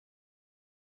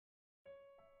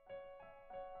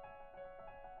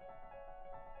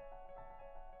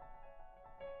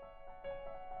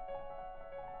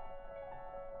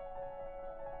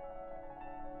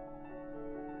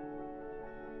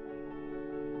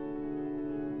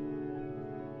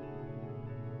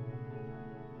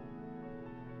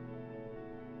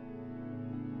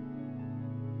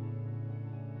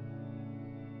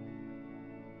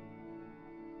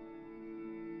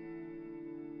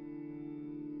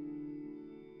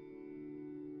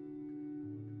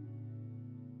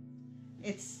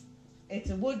it's a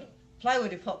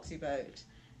plywood epoxy boat,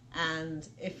 and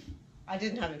if I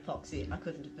didn't have epoxy, I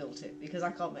couldn't have built it, because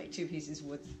I can't make two pieces of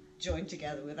wood joined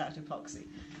together without epoxy.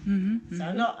 So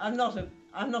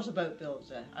I'm not a boat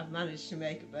builder. I've managed to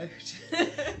make a boat,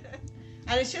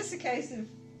 and it's just a case of,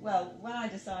 well, when I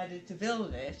decided to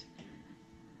build it,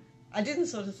 I didn't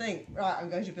sort of think, right, I'm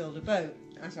going to build a boat.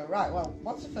 I thought, right, well,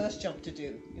 what's the first job to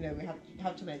do? You know, we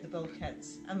have to make the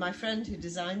bulkheads. And my friend who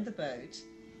designed the boat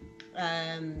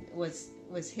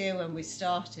was here when we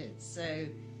started, so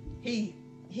he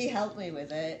helped me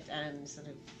with it and sort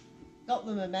of got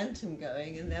the momentum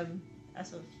going. And then I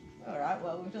thought, all right,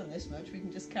 well, we've done this much, we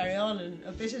can just carry on, and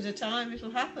a bit at a time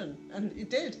it'll happen, and it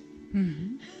did.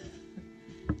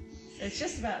 So it's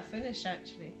just about finished,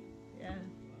 actually.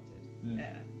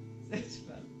 Yeah. It's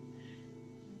fun.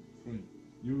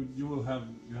 You have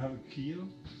a keel?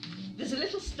 There's a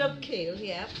little stub keel,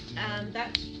 yeah, and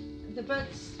that the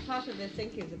boat's part of the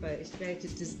thinking of the boat is to be able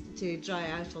to dry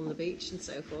out on the beach and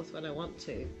so forth when I want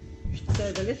to.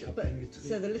 So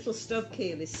the little stub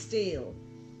keel is steel.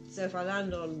 So if I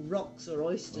land on rocks or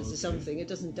oysters or something, it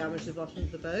doesn't damage the bottom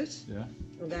of the boat. Yeah.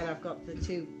 And then I've got the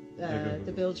two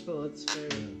the bilge boards for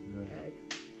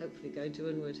hopefully going to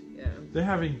Unwood. Yeah. They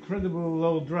have incredible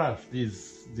low draft,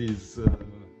 these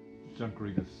junk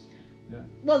riggers. Yeah.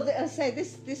 Well, I say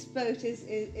this boat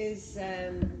is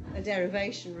a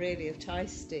derivation really of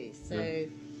Teisty. So,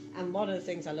 and one of the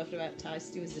things I loved about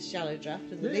Teisty was the shallow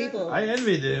draft and the lee board. I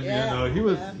envied him. You know,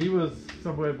 he was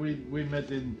somewhere we met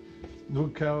in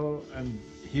Nurkal, and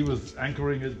he was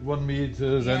anchoring at 1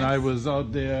 meter, and I was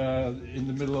out there in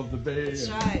the middle of the bay. That's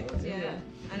right. Yeah.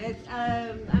 And it's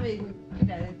I mean, you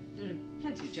know, there are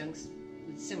plenty of junks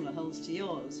with similar hulls to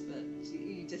yours, but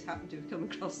you just happen to have come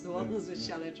across the ones with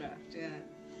shallow draft. Yeah.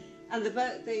 And the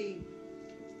boat,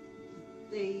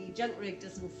 the junk rig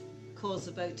doesn't cause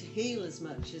the boat to heel as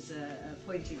much as a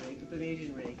pointy rig, a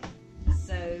Bermudian rig.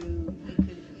 So you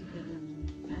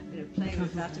can play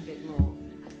with that a bit more.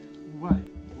 Why?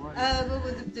 Well,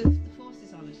 the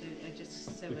forces on it are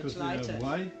just so because much lighter.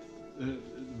 Wide,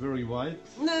 very wide.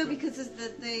 No, because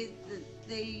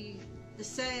the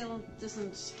sail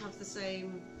doesn't have the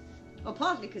same. Well,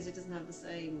 partly because it doesn't have the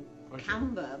same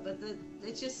camber, but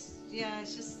it's just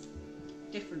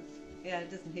different. Yeah, it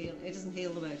doesn't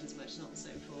heal the boat as much. Not the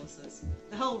same forces.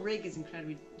 The whole rig is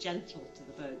incredibly gentle to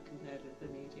the boat compared with the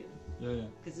Bermudian. Yeah.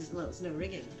 Because there's no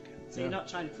rigging. So you're not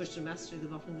trying to push the mast through the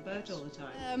bottom of the boat all the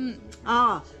time.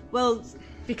 Well,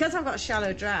 because I've got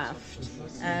shallow draft,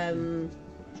 there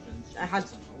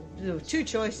were two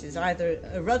choices: either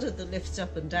a rudder that lifts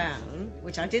up and down,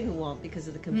 which I didn't want because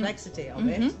of the complexity of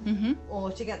it, or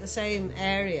to get the same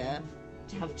area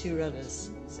to have two rudders.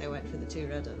 So I went for the two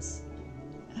rudders.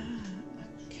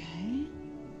 Okay.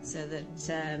 So that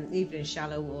even in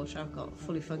shallow water, I've got a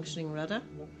fully functioning rudder.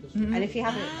 And if you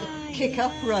have a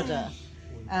kick-up rudder,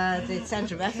 the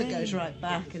centre of effort goes right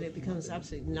back, and it becomes an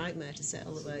absolute nightmare to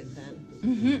sail the boat then.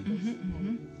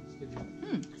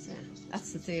 So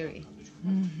that's the theory.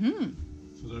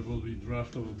 So there will be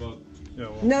draft of about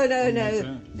no.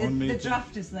 The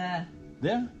draft is there.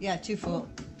 Yeah? Yeah, 2 foot.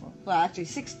 Well, actually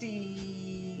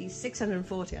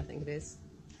 640, I think it is.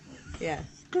 Yeah.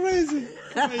 Crazy.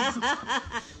 Well, it's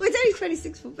only a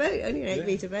 26-foot boat, only an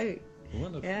 8-metre boat.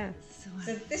 Wonderful. Yeah.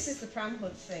 So this is the pram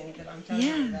hood thing that I'm telling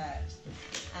you about,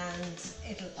 and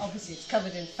obviously it's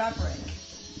covered in fabric,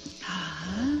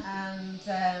 and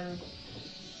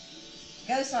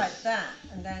goes like that,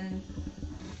 and then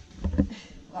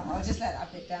I'll just let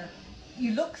that bit down.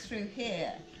 You look through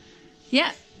here,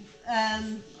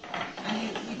 and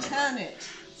you turn it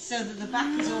so that the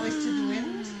back is always to the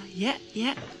wind.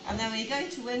 And then when you go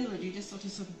to windward, you just sort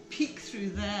of peek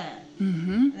through there.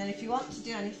 And then if you want to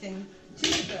do anything to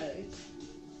the boat,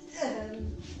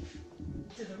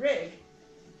 to the rig,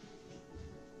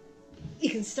 you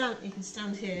can stand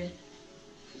here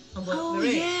and work the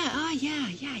rig. Yeah.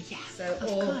 So, of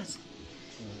course.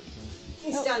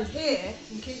 You can stand here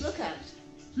and keep lookout.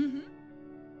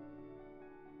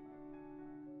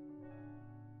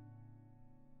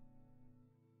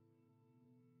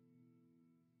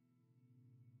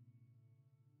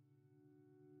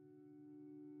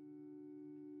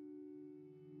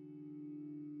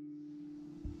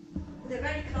 They're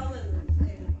very common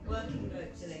in working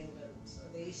boats in England, or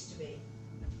they used to be.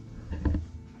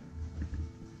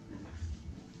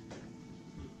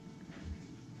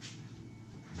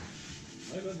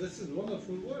 But this is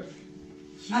wonderful work.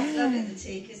 I love it, the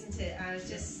teak, isn't it? I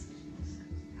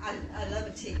love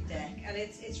a teak deck, and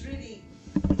it's really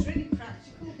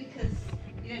practical because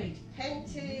you don't need to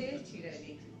paint it,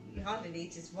 you hardly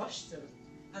need to wash them,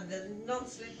 and the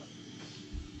non-slip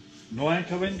No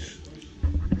anchor winch?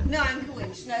 No anchor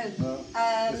winch, no. No,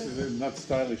 this is not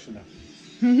stylish enough.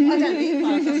 I don't need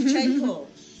one, I've got a chain pull.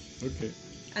 Okay.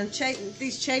 And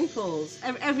these chain pulls,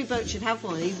 every boat should have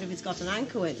one, even if it's got an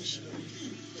anchor winch.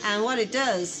 And what it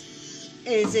does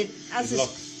is it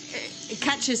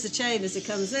catches the chain as it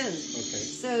comes in. Okay.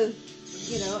 So,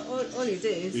 you know, all you do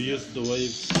is... You use the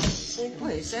waves.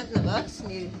 Well, you set the boat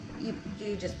and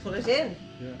you just pull it in.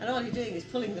 Yeah. And all you're doing is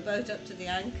pulling the boat up to the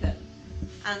anchor.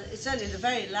 And it's only the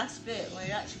very last bit where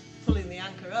you're actually pulling the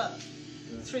anchor up.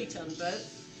 Yeah. 3-ton boat,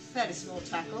 fairly small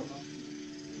tackle.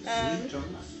 3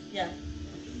 tons? Yeah.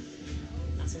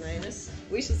 That's an anus.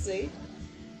 We shall see.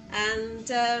 And,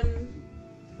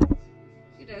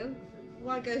 you know,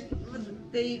 why go...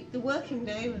 The working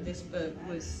name of this boat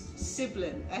was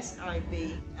Siblin,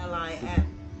 S-I-B-L-I-N,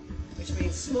 which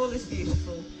means small is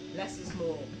beautiful, less is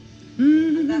more.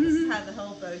 And that's how the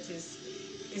whole boat is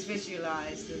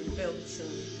visualised and built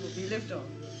and will be lived on.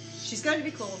 She's going to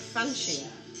be called FanShi.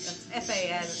 That's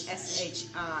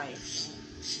F-A-N-S-H-I.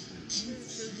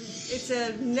 It's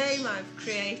a name I've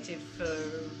created for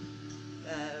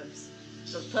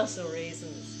sort of personal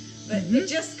reasons, but it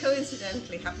just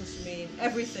coincidentally happens to mean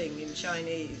everything in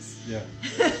Chinese. Yeah.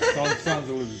 Sounds a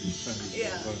little bit Chinese.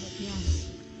 Yeah.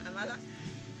 Am I like?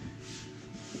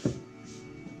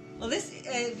 Well, this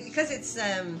because it's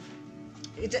the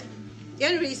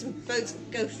only reason boats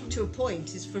go to a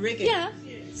point is for rigging. Yeah.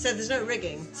 So there's no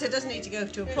rigging, so it doesn't need to go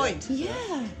to a point.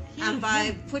 Yeah. And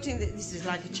by putting this is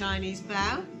like a Chinese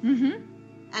bow, and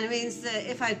it means that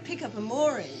if I pick up a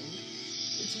mooring,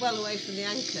 it's well away from the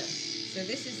anchor. So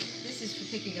this is for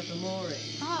picking up a mooring.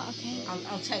 Oh, okay.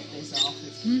 I'll take this off.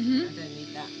 I don't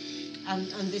need that.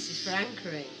 And this is for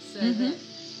anchoring. So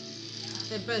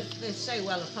they stay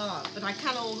well apart. But I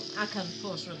can of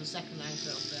course run a second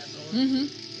anchor off there.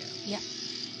 Yeah.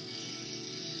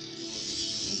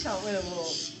 You can't win them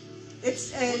all.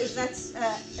 It's that's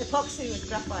epoxy with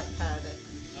graphite powder.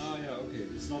 Oh yeah, okay.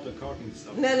 It's not a caulking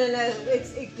stuff. No.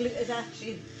 It's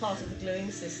actually part of the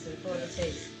gluing system for the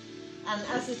teeth. And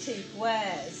as the teeth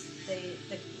wears, the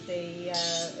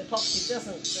epoxy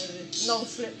doesn't. So the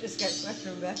non-slip just gets better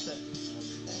and better.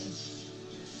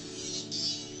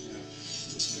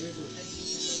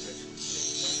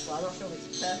 Well, I'm not sure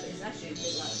it's perfect. It's actually a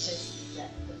bit like this.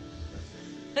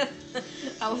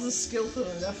 I wasn't skillful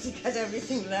enough to get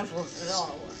everything level at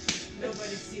all.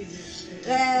 Nobody sees it.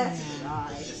 That's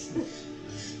right.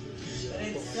 But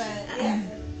it's, yeah,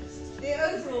 the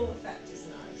overall effect is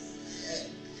nice.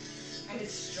 And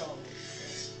it's strong.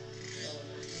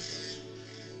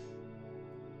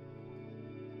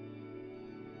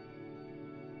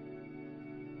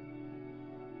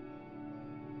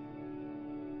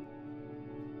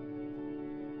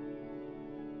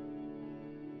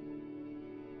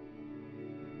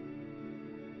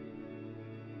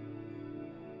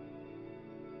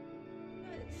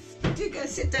 Do go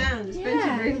sit down. There's plenty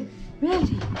of room.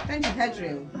 Really? Plenty of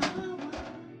headroom.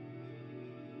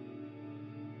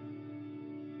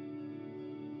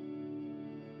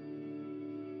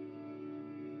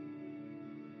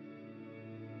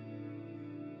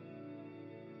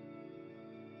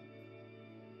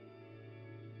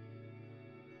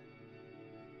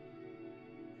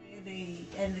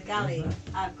 In the galley,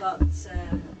 I've got it's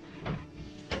a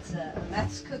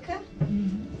meths cooker,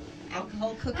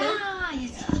 alcohol cooker. Ah,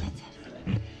 yes, let's have a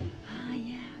look. Ah,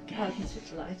 yeah, okay. Oh, I can switch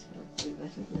the light. That'll be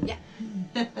better, isn't it?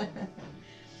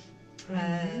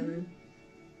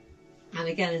 And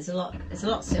again, it's a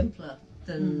lot simpler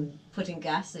than putting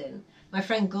gas in. My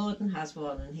friend Gordon has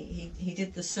one, and he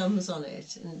did the sums on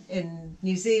it. And in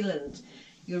New Zealand,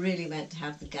 you're really meant to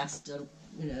have the gas done,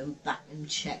 you know, back and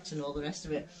checked and all the rest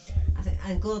of it.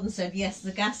 And Gordon said, yes,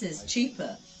 the gas is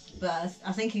cheaper, but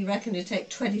I think he reckoned it'd take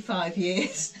 25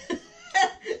 years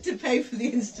to pay for the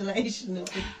installation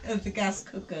of the gas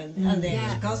cooker and the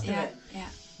extra cost of it. Yeah.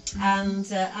 And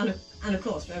of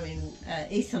course, I mean,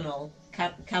 ethanol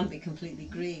can be completely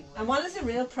green. And one of the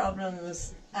real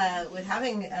problems with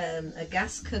having a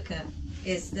gas cooker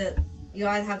is that you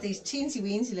either have these teensy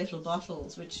weensy little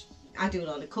bottles, which I do a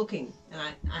lot of cooking, and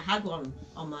I had one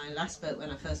on my last boat when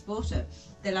I first bought it.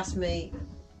 They last me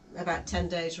about 10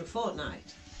 days or a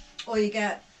fortnight. Or you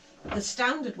get the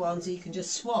standard ones that you can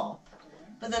just swap,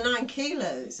 but they're 9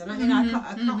 kilos, and I mean I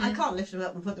can't lift them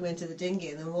up and put them into the dinghy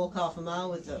and then walk half a mile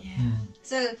with them. Yeah.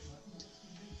 So,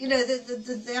 you know,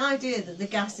 the idea that the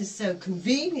gas is so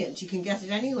convenient, you can get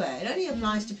it anywhere, it only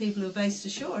applies to people who are based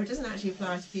ashore. It doesn't actually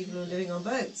apply to people who are living on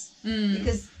boats,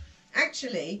 because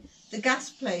actually the gas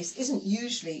place isn't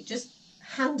usually just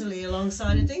handily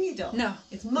alongside a dinghy dock. No.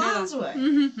 It's miles away.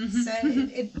 So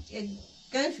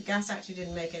going for gas actually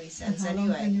didn't make any sense How long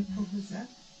can anyway. you put with that?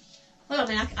 Well, I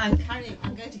mean, I'm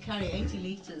going to carry 80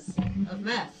 litres of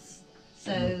meth,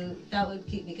 so that would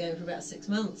keep me going for about 6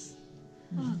 months.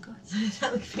 Oh God. So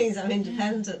that means I'm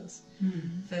independent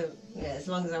for as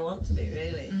long as I want to be,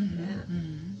 really. Yeah.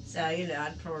 So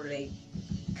I'd probably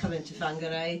come into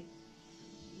Whangarei,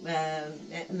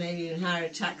 maybe even hire a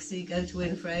taxi, go to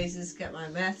Win Fraser's, get my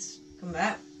meth, come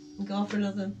back, and go off for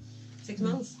another 6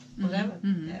 months, whatever.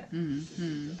 Yeah.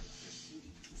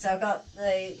 So I've got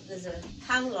there's a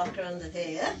pan locker under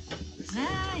here.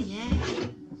 Ah, yeah.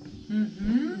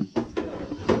 And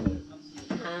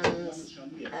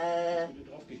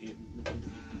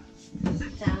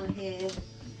down here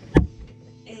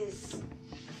is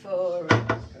for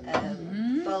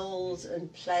bowls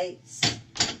and plates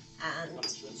and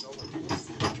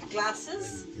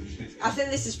glasses. I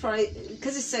think this is probably,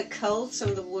 because it's so cold, some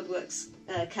of the woodwork's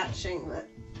catching, but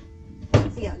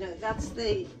yeah, no,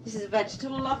 this is a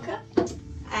vegetable locker,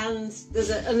 and there's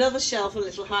another shelf a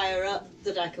little higher up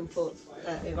that I can put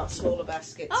in my smaller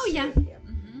baskets. Oh, yeah.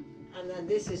 And then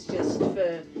this is just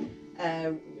for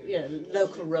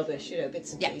local rubbish,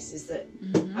 bits and pieces that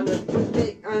I'm a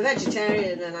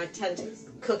vegetarian, and I tend to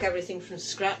cook everything from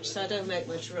scratch, so I don't make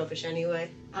much rubbish anyway.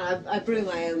 I brew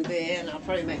my own beer, and I'll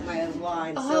probably make my own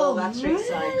wine, so all that's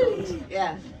recycled.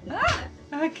 Yeah. Ah,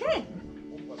 okay.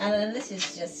 And then this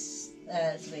is just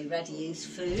to be ready-use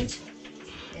food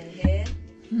in here.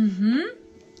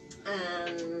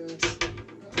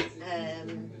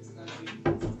 And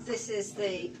this is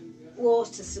the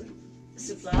water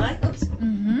supply. Oops. I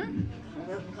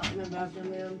can't remember, I've done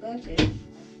my own boat here.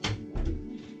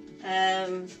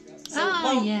 So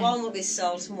one will be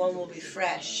salt and one will be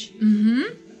fresh.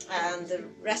 And the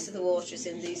rest of the water is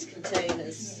in these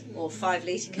containers, or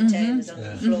 5-litre containers on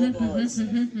the floorboards.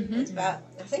 It's about,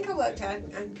 I think I worked out,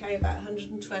 I can carry about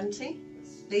 120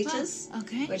 litres,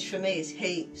 which for me is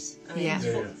heaps. I mean, it's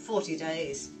 40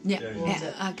 days.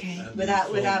 Water. Okay.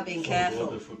 Without being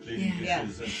careful.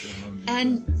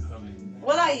 And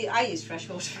well, I use fresh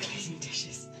water for cleaning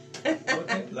dishes.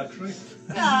 Okay, luxury.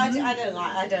 No, I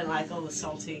don't like all the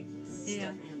salty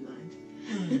stuff in mine.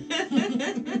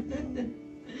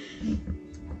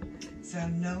 So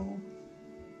no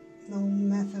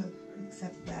method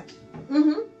except that.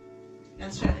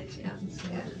 That's right. Yeah.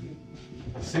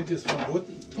 Sink is from wood?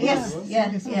 Yes.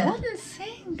 Yeah. wooden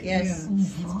sink. Yes.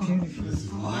 It's beautiful. This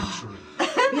is luxury.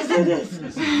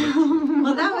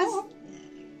 Well, that was.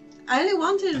 I only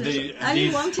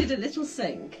wanted a little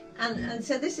sink, and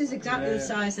so this is exactly the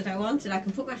size that I wanted. I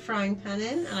can put my frying pan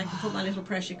in, and I can put my little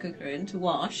pressure cooker in to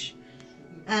wash.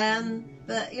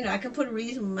 But I can put a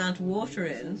reasonable amount of water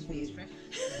in.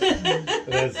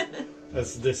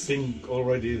 As the sink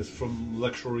already is from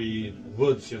luxury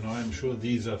woods, I'm sure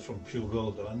these are from pure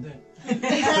gold, aren't they?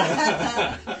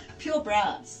 Pure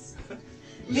brass.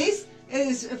 These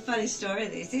is a funny story.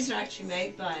 These are actually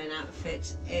made by an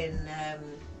outfit in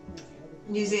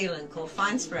New Zealand called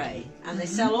Fine Spray, and they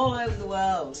sell all over the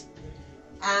world.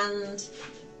 And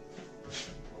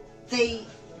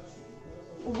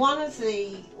one of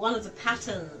the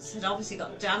patterns had obviously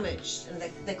got damaged, and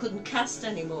they couldn't cast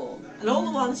anymore. And all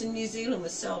the ones in New Zealand were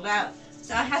sold out,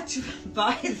 so I had to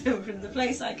buy them from the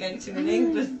place I go to in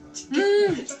England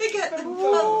to get them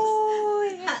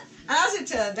bolts. And as it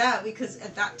turned out, because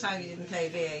at that time you didn't pay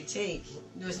VAT,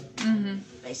 there was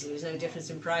basically there was no difference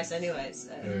in price anyway.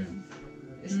 So,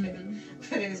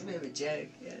 but it was a bit of a joke.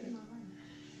 Yeah.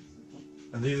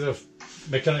 And these are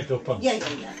mechanical pumps. Yeah.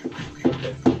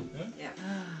 Okay. Yeah.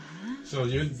 So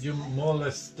you more or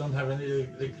less don't have any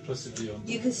electricity on.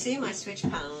 You can see my switch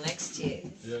panel next to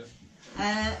you. Yeah.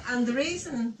 And the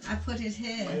reason I put it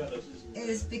here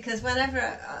is because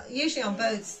whenever, usually on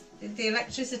boats, the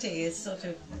electricity is sort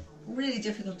of really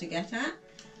difficult to get at.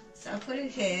 So I put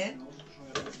it here,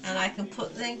 and I can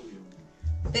put the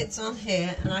bits on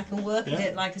here, and I can work at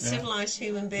it like a civilised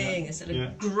human being, instead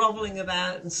of grovelling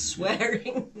about and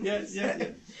swearing. Yeah.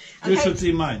 You should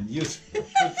see mine. You should see.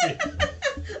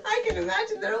 I can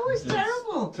imagine, they're always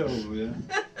terrible. Terrible, yeah.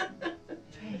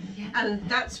 And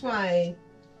that's why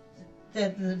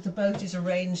the boat is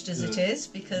arranged as it is,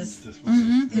 because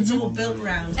it's all built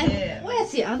round here.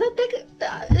 Where's the other big?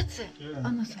 It's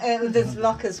There's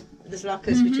lockers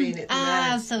between it and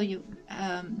there. so you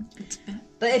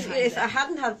But if I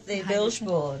hadn't had the bilge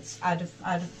boards, I'd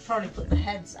have probably put the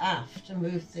heads aft and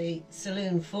moved the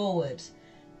saloon forward,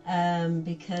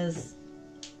 because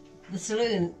the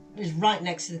saloon is right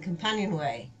next to the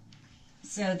companionway.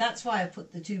 So that's why I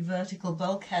put the 2 vertical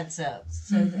bulkheads up,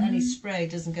 so that any spray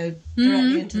doesn't go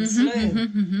directly into the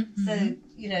saloon. So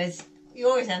you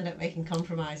always end up making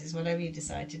compromises, whatever you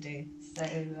decide to do. So,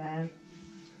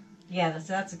 yeah,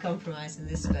 that's a compromise in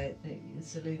this boat. The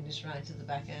saloon is right at the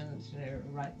back end, you know,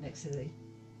 right next to the...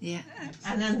 Yeah.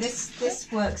 And then this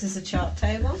works as a chart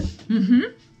table.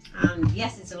 Mm-hmm. And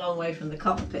yes, it's a long way from the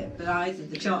cockpit, but either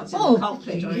the chart's in the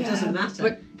cockpit or it doesn't matter.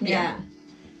 But, yeah.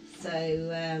 So,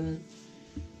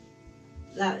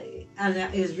 that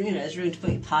is, you know, there's room to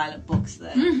put your pilot books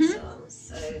there and so on.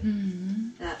 So,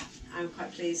 that, I'm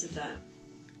quite pleased with that.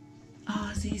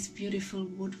 Oh, these beautiful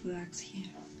woodworks here.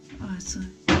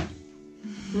 Awesome.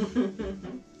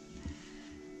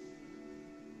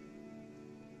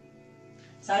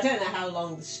 So I don't know how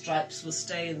long the stripes will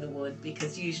stay in the wood,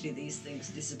 because usually these things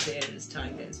disappear as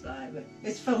time goes by, but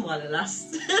it's fun while it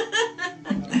lasts.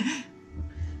 It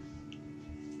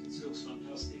looks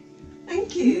fantastic.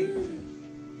 Thank you.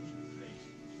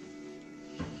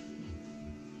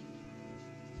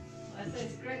 Well, so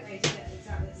it's a great way to get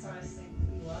exactly the size thing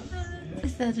that you want.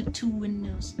 Is there the 2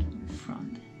 windows in the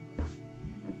front?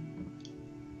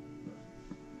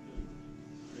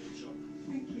 Great job.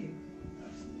 Thank you.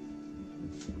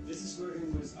 This is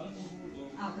working with alcohol or?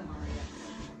 Alcohol,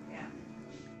 yeah.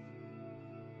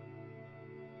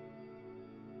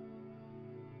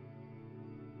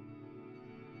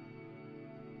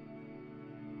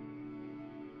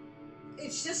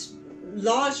 It's just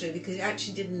largely because it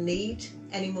actually didn't need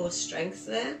any more strength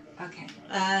there. Okay.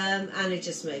 And it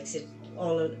just makes it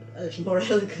all a little more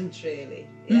elegant, really.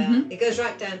 Yeah. It goes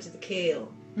right down to the keel.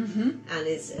 And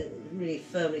is really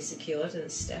firmly secured in a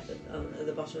step at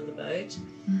the bottom of the boat,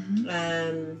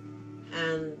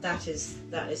 and that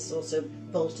is also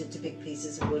bolted to big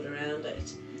pieces of wood around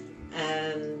it.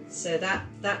 So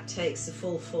that takes the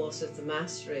full force of the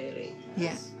mast, really.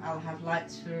 Yes. I'll have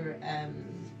lights for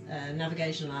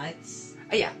navigation lights.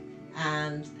 Oh, yeah.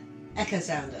 And echo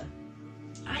sounder.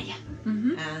 Ah, yeah.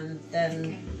 And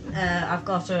then I've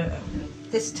got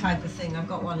this type of thing. I've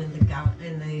got one in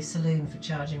the saloon for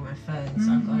charging my phone.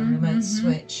 So I've got a remote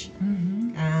switch,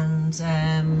 and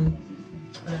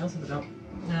what else have I got?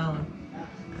 No,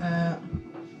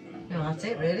 that's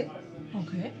it really.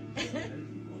 Okay.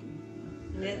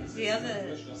 The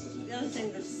other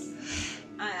thing that's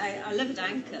I live at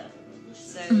anchor,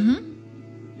 so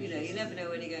you know, you never know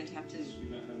when you're going to have to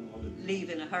leave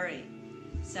in a hurry.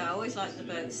 So I always like the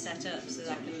boat set up so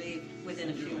that I can leave within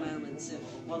a few moments of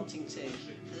wanting to.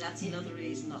 And that's another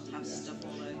reason not to have stuff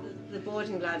all over. The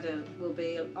boarding ladder will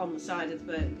be on the side of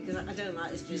the boat, because I don't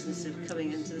like this business of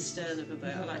coming into the stern of a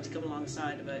boat. I like to come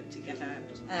alongside a boat to get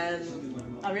out.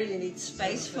 I really need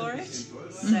space for it.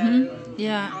 So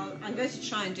Yeah. I'm going to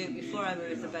try and do it before I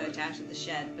move the boat out of the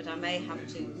shed, but I may have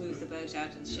to move the boat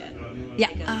out of the shed.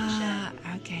 Yeah. Go to the shed.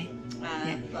 Okay.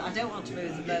 But I don't want to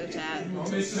move the boat out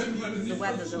until the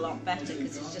weather's a lot better,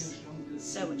 because it's just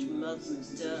so much mud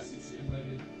and dirt.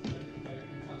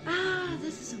 Ah,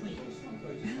 this is a way.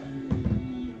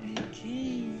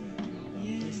 Okay.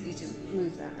 Yeah. Just need to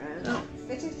move that round. Oh,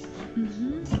 fit it.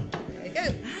 There you go.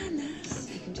 Ah, nice.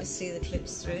 You can just see the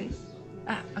clips through.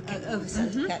 Ah, okay. Over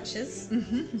centre catches. So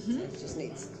it just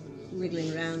needs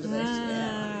wriggling around a bit.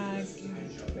 Ah,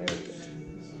 Very good.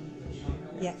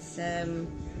 Yes.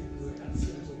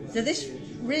 So this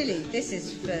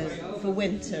is for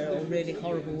winter or really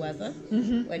horrible weather,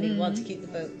 when you want to keep the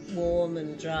boat warm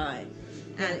and dry.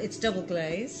 And it's double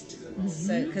glazed,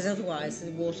 so because otherwise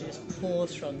the water just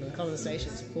pours from them, condensation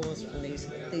just pours from these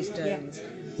domes.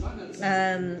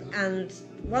 And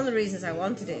one of the reasons I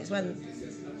wanted it is when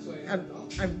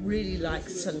I really like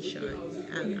sunshine,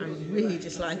 and I really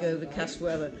dislike overcast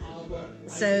weather.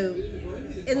 So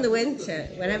in the winter,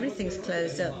 when everything's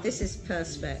closed up, this is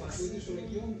perspex.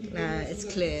 It's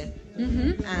clear,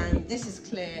 and this is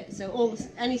clear. So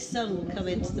any sun will come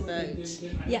into the boat.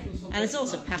 Yeah. And it's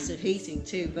also passive heating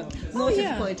too. But more to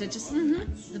the point,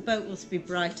 the boat will be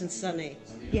bright and sunny.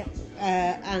 Yeah.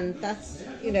 And that's,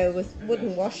 you know, with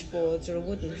wooden washboards or a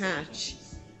wooden hatch.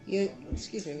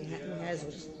 Excuse me, my hair's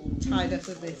all tied up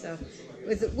with myself.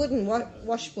 With the wooden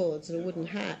washboards and a wooden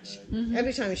hatch,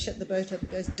 every time you shut the boat up, it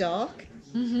goes dark,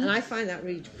 and I find that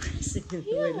really depressing in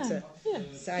the winter. Yeah.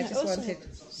 So I just wanted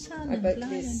my boat to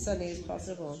be as sunny as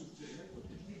possible.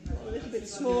 A little bit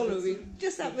smaller would be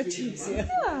just that much easier.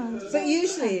 Yeah. But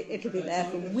usually it'll be there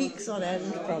for weeks on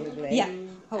end, probably. Yeah,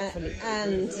 hopefully.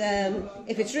 And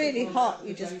if it's really hot,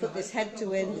 you just put this head to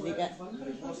wind, and you get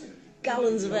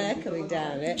gallons of air coming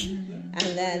down it,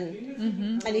 and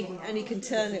then and you can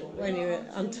turn it when you're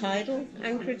on tidal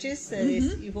anchorages, so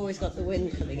you've always got the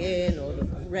wind coming in or the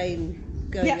rain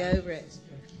going over it,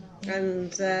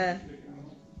 and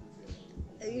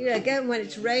you know, again, when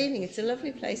it's raining, it's a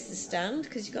lovely place to stand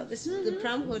because you've got the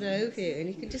pram hood over you, and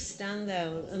you can just stand there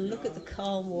and look at the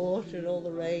calm water and all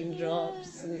the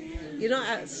raindrops. And you're not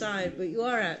outside, but you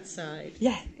are outside.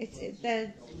 Yeah.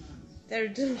 They're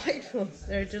delightful.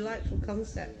 They're a delightful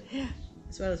concept. Yeah.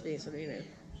 As well as being sort of, you know,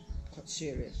 quite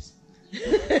serious.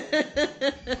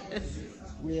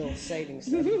 Real sailing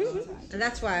stuff. And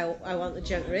that's why I want the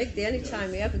junk rig. The only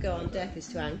time we ever go on deck is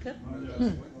to anchor.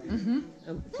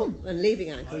 And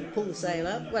leaving anchor, we pull the sail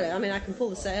up. Well, I mean, I can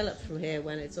pull the sail up from here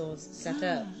when it's all set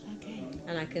up. Okay.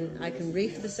 And I can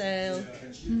reef the sail.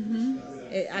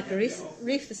 I can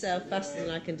reef the sail faster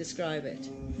than I can describe it.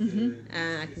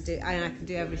 And I can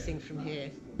do everything from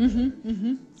here.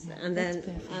 And then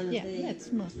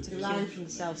that's most the line from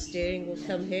the self steering will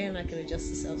come here, and I can adjust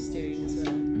the self steering as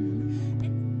well.